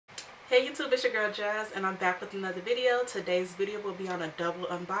Hey YouTube, it's your girl Jazz and I'm back with another video. Today's video will be on a double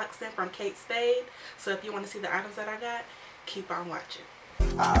unboxing from Kate Spade. So if you want to see the items that I got, keep on watching.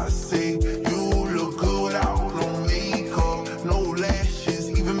 I see you look good without no makeup, no lashes,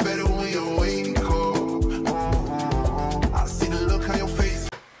 even better when you wake up. I see the look on your face.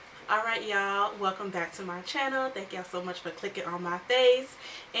 Alright y'all, welcome back to my channel. Thank y'all so much for clicking on my face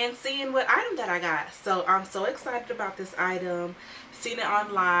and seeing what item that I got. So I'm so excited about this item. Seen it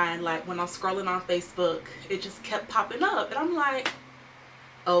online, like when I'm scrolling on Facebook, it just kept popping up and I'm like,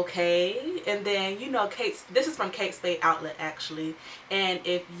 okay. And then, you know, this is from Kate Spade outlet actually, and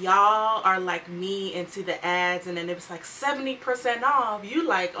if y'all are like me and see the ads and then it was like 70% off, you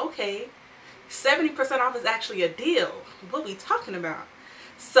like, okay, 70% off is actually a deal. What we talking about?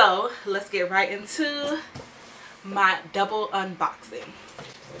 So let's get right into my double unboxing.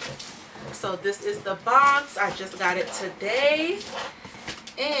 So this is the box. I just got it today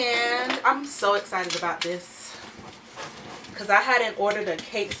and I'm so excited about this because I hadn't ordered a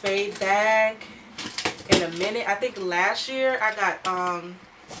Kate Spade bag in a minute. I think last year I got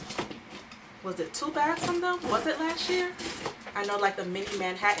was it 2 bags from them? Was it last year? I know, like the mini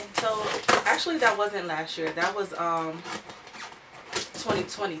Manhattan tote. Actually that wasn't last year, that was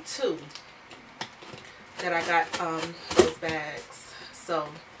 2022 that I got those bags. So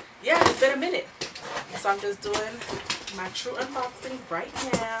yeah, it's been a minute. So I'm just doing my true unboxing right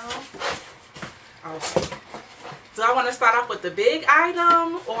now. Alright. Do I want to start off with the big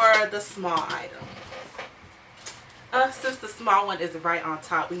item or the small item? Since the small one is right on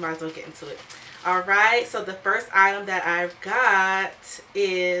top, we might as well get into it. Alright, so the first item that I've got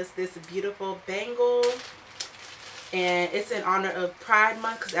is this beautiful bangle. And it's in honor of Pride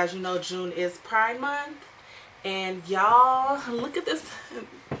Month because, as you know, June is Pride Month. And y'all, look at this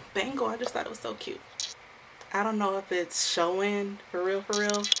bangle. I just thought it was so cute. I don't know if it's showing for real,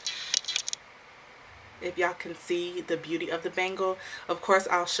 if y'all can see the beauty of the bangle. Of course,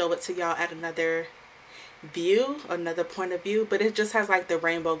 I'll show it to y'all at another view, another point of view, but it just has like the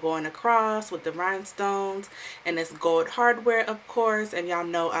rainbow going across with the rhinestones, and it's gold hardware, of course, and y'all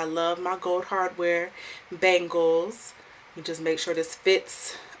know I love my gold hardware bangles. You just make sure this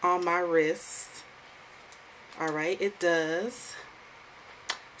fits on my wrist. Alright, it does.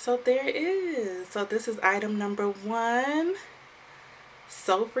 So there it is. So this is item number 1.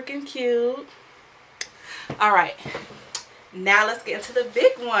 So freaking cute. Alright, now let's get into the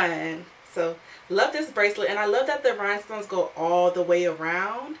big one. So love this bracelet, and I love that the rhinestones go all the way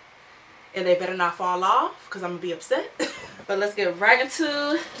around, and they better not fall off because I'm gonna be upset. But let's get right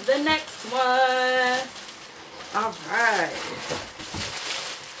into the next one. All right,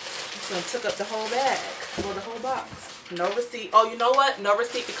 this one took up the whole bag or the whole box. No receipt. Oh, you know what, no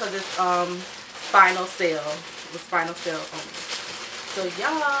receipt because it's final sale. It was final sale only. So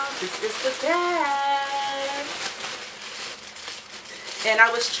y'all, this is the bag. And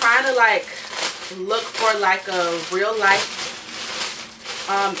I was trying to like look for like a real life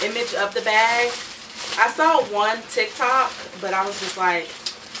image of the bag. I saw one TikTok, but I was just like,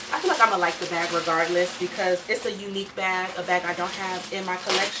 I feel like I'm gonna like the bag regardless because it's a unique bag, a bag I don't have in my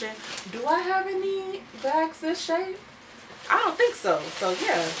collection. Do I have any bags this shape? I don't think so. So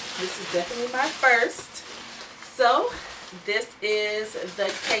yeah, this is definitely my first. So this is the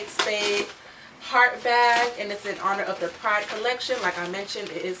Kate Spade heart bag, and it's in honor of the Pride collection. Like I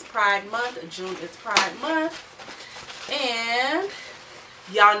mentioned, it is Pride Month. June is Pride Month, and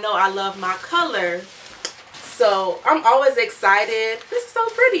y'all know I love my color, so I'm always excited. This is so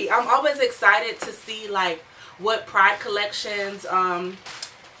pretty. I'm always excited to see like what Pride collections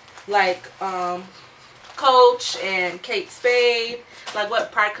Coach and Kate Spade, like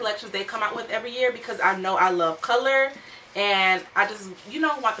what Pride collections they come out with every year, because I know I love color. And I just, you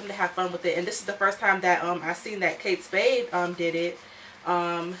know, want them to have fun with it. And this is the first time that I seen that Kate Spade did it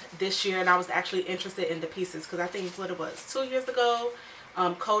this year. And I was actually interested in the pieces because I think what it was 2 years ago,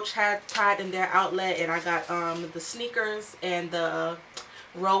 Coach had Pride in their outlet, and I got the sneakers and the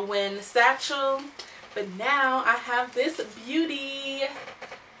Rowan satchel. But now I have this beauty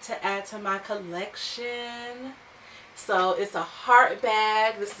to add to my collection. So it's a heart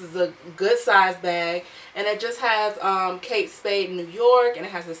bag. This is a good size bag, and it just has Kate Spade New York, and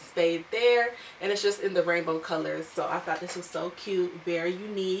it has a spade there, and it's just in the rainbow colors. So I thought this was so cute, very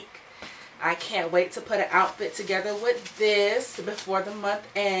unique. I can't wait to put an outfit together with this before the month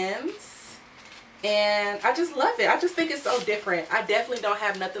ends, and I just love it. I just think it's so different. I definitely don't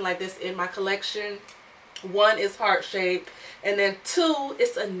have nothing like this in my collection. 1 is heart shaped, and then 2,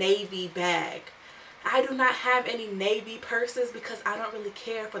 it's a navy bag. I do not have any navy purses because I don't really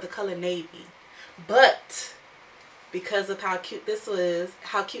care for the color navy. But because of how cute this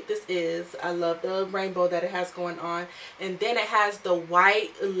is. I love the rainbow that it has going on, and then it has the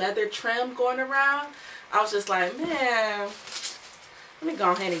white leather trim going around. I was just like, man, let me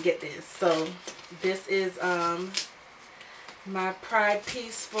go ahead and get this. So this is my pride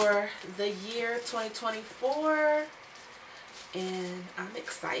piece for the year 2024, and I'm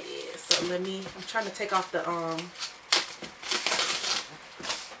excited. So I'm trying to take off the all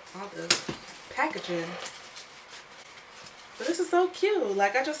the packaging. But this is so cute.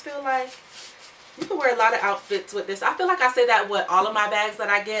 Like, I just feel like you can wear a lot of outfits with this. I feel like I say that with all of my bags that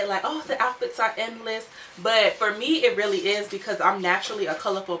I get, like, oh, the outfits are endless. But for me, it really is, because I'm naturally a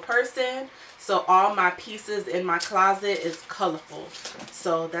colorful person. So all my pieces in my closet is colorful.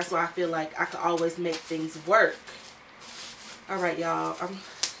 So that's why I feel like I can always make things work. All right, y'all. I'm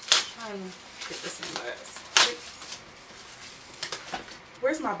trying to get this in last.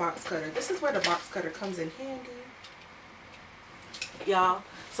 Where's my box cutter? This is where the box cutter comes in handy. Y'all,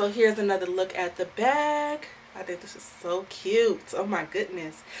 so here's another look at the bag. I think this is so cute. Oh my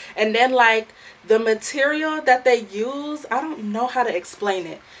goodness. And then, like, the material that they use, I don't know how to explain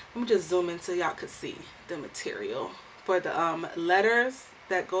it. Let me just zoom in so y'all could see the material for the letters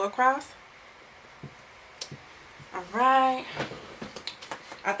that go across. All right,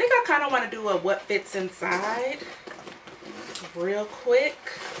 I think I kind of want to do a what fits inside real quick.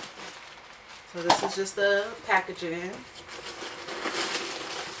 So this is just the packaging.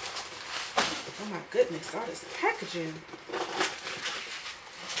 Oh my goodness, all this packaging.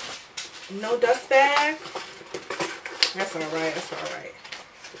 No dust bag. That's all right, that's all right.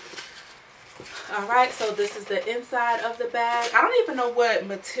 All right, so this is the inside of the bag. I don't even know what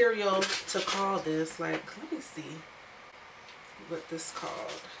material to call this. Like, let me see what this is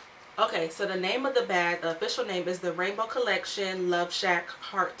called. Okay, so the name of the bag, the official name, is the Rainbow Collection Love Shack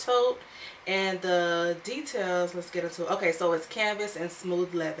Heart Tote. And the details, let's get into it. Okay, so it's canvas and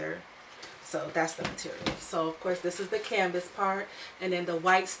smooth leather. So that's the material. So of course this is the canvas part, and then the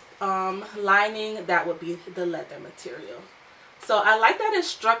white lining, that would be the leather material. So I like that it's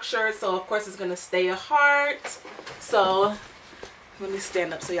structured. So of course it's going to stay a heart. So let me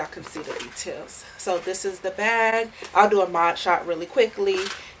stand up so y'all can see the details. So this is the bag. I'll do a mod shot really quickly.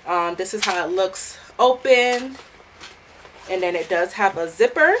 This is how it looks open, and then it does have a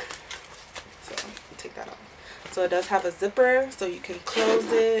zipper. So let me take that off. So it does have a zipper, so you can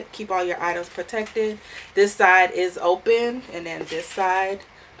close it, keep all your items protected. This side is open, and then this side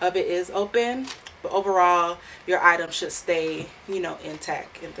of it is open. But overall, your items should stay, you know,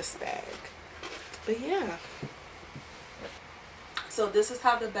 intact in this bag. But yeah. So this is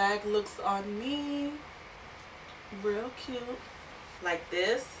how the bag looks on me. Real cute. Like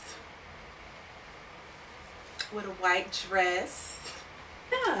this. With a white dress.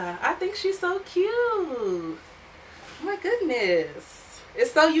 Yeah, I think she's so cute. Oh my goodness,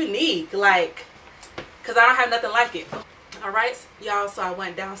 it's so unique, like, because I don't have nothing like it. All right, y'all, so I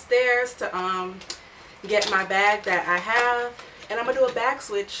went downstairs to get my bag that I have, and I'm gonna do a bag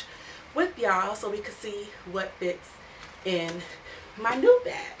switch with y'all so we can see what fits in my new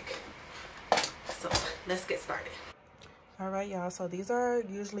bag. So let's get started. All right, y'all, so these are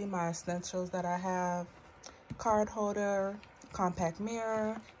usually my essentials that I have: card holder, compact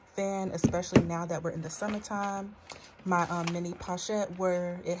mirror, fan, especially now that we're in the summertime, my mini pochette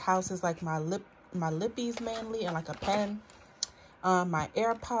where it houses like my lippies mainly, and like a pen, my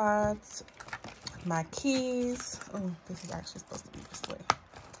AirPods, my keys. Oh, this is actually supposed to be this way.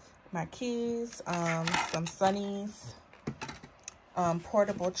 My keys, some sunnies,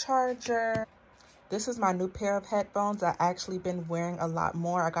 portable charger. This is my new pair of headphones. I've actually been wearing a lot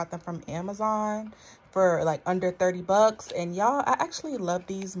more. I got them from Amazon for like under 30 bucks. And y'all, I actually love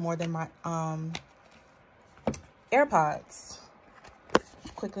these more than my AirPods.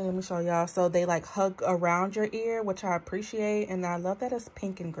 Quickly, let me show y'all. So they like hug around your ear, which I appreciate. And I love that it's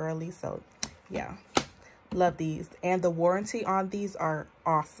pink and girly. So yeah, love these. And the warranty on these are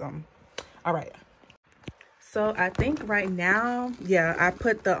awesome. All right. So I think right now, yeah, I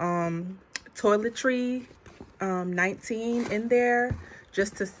put the toiletry 19 in there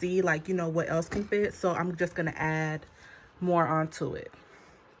just to see, like, you know, what else can fit. So I'm just gonna add more onto it.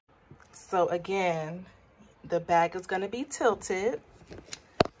 So again, the bag is gonna be tilted,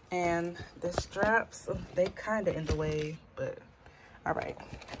 and the straps, they kind of in the way, but all right.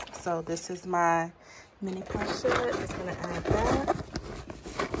 So this is my mini pochette. Just gonna add that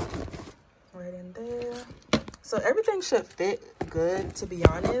right in there. So everything should fit good, to be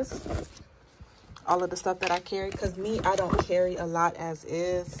honest. All of the stuff that I carry, because me, I don't carry a lot as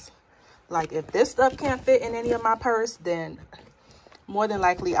is. Like, if this stuff can't fit in any of my purse, then more than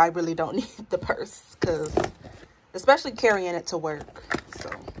likely I really don't need the purse, because especially carrying it to work. So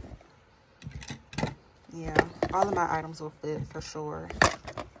yeah, all of my items will fit for sure.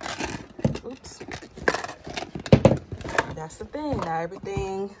 Oops. That's the thing. Now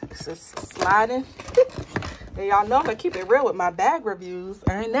everything is just sliding. And y'all know I'm gonna keep it real with my bag reviews.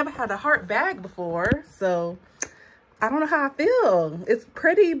 I ain't never had a heart bag before, so I don't know how I feel. It's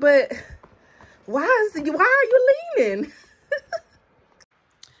pretty, but why are you leaning?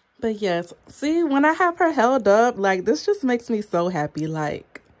 But yes, see, when I have her held up, like, this just makes me so happy.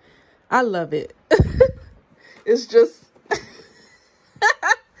 Like, I love it. It's just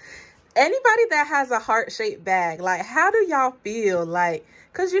anybody that has a heart-shaped bag, like, how do y'all feel? Like,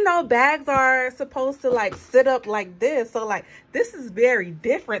 because, you know, bags are supposed to, like, sit up like this. So, like, this is very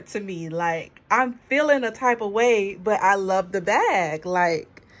different to me. Like, I'm feeling a type of way, but I love the bag.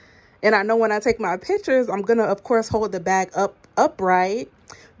 Like, and I know when I take my pictures, I'm going to, of course, hold the bag upright.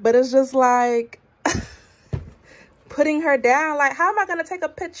 But it's just like putting her down. Like, how am I going to take a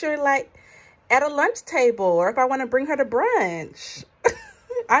picture, like, at a lunch table or if I want to bring her to brunch?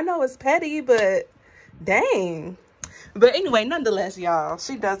 I know it's petty, but dang. But anyway, nonetheless, y'all,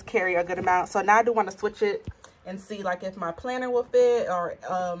 she does carry a good amount. So now I do want to switch it and see, like, if my planner will fit or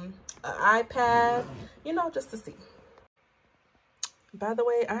an iPad, you know, just to see. By the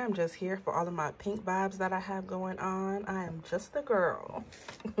way, I am just here for all of my pink vibes that I have going on. I am just a girl.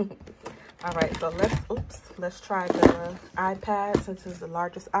 All right, so let's try the iPad since it's the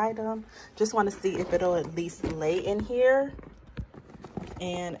largest item. Just want to see if it'll at least lay in here.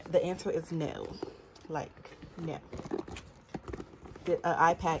 And the answer is no. Like, no. The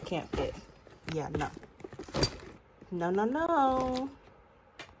iPad can't fit. Yeah, no. No, no, no.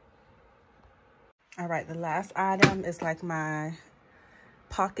 All right, the last item is like my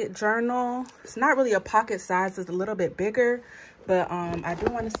pocket journal. It's not really a pocket size, it's a little bit bigger, but I do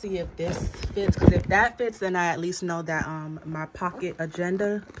want to see if this fits, because if that fits, then I at least know that my pocket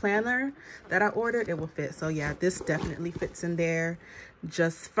agenda planner that I ordered, it will fit. So yeah, this definitely fits in there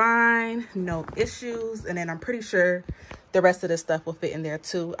just fine, no issues. And then I'm pretty sure the rest of this stuff will fit in there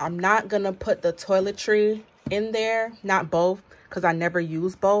too. I'm not gonna put the toiletry in there, not both, because I never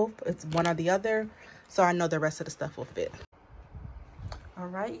use both. It's one or the other, so I know the rest of the stuff will fit. All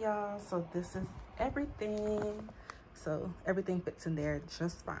right, y'all, so this is everything. So everything fits in there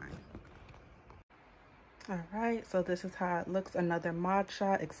just fine. All right, so this is how it looks. Another mod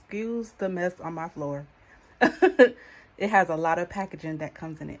shot. Excuse the mess on my floor. It has a lot of packaging that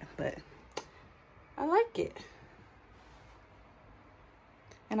comes in it, but I like it.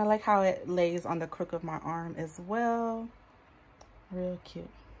 And I like how it lays on the crook of my arm as well. Real cute.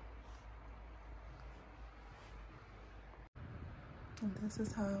 And this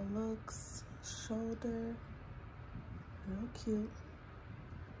is how it looks. Shoulder. Real cute.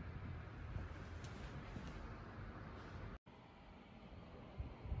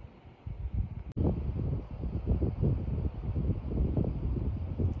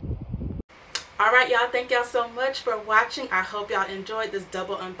 All right, y'all, thank y'all so much for watching. I hope y'all enjoyed this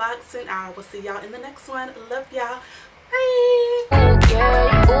double unboxing. I will see y'all in the next one. Love y'all.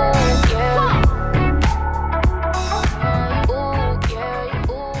 Bye.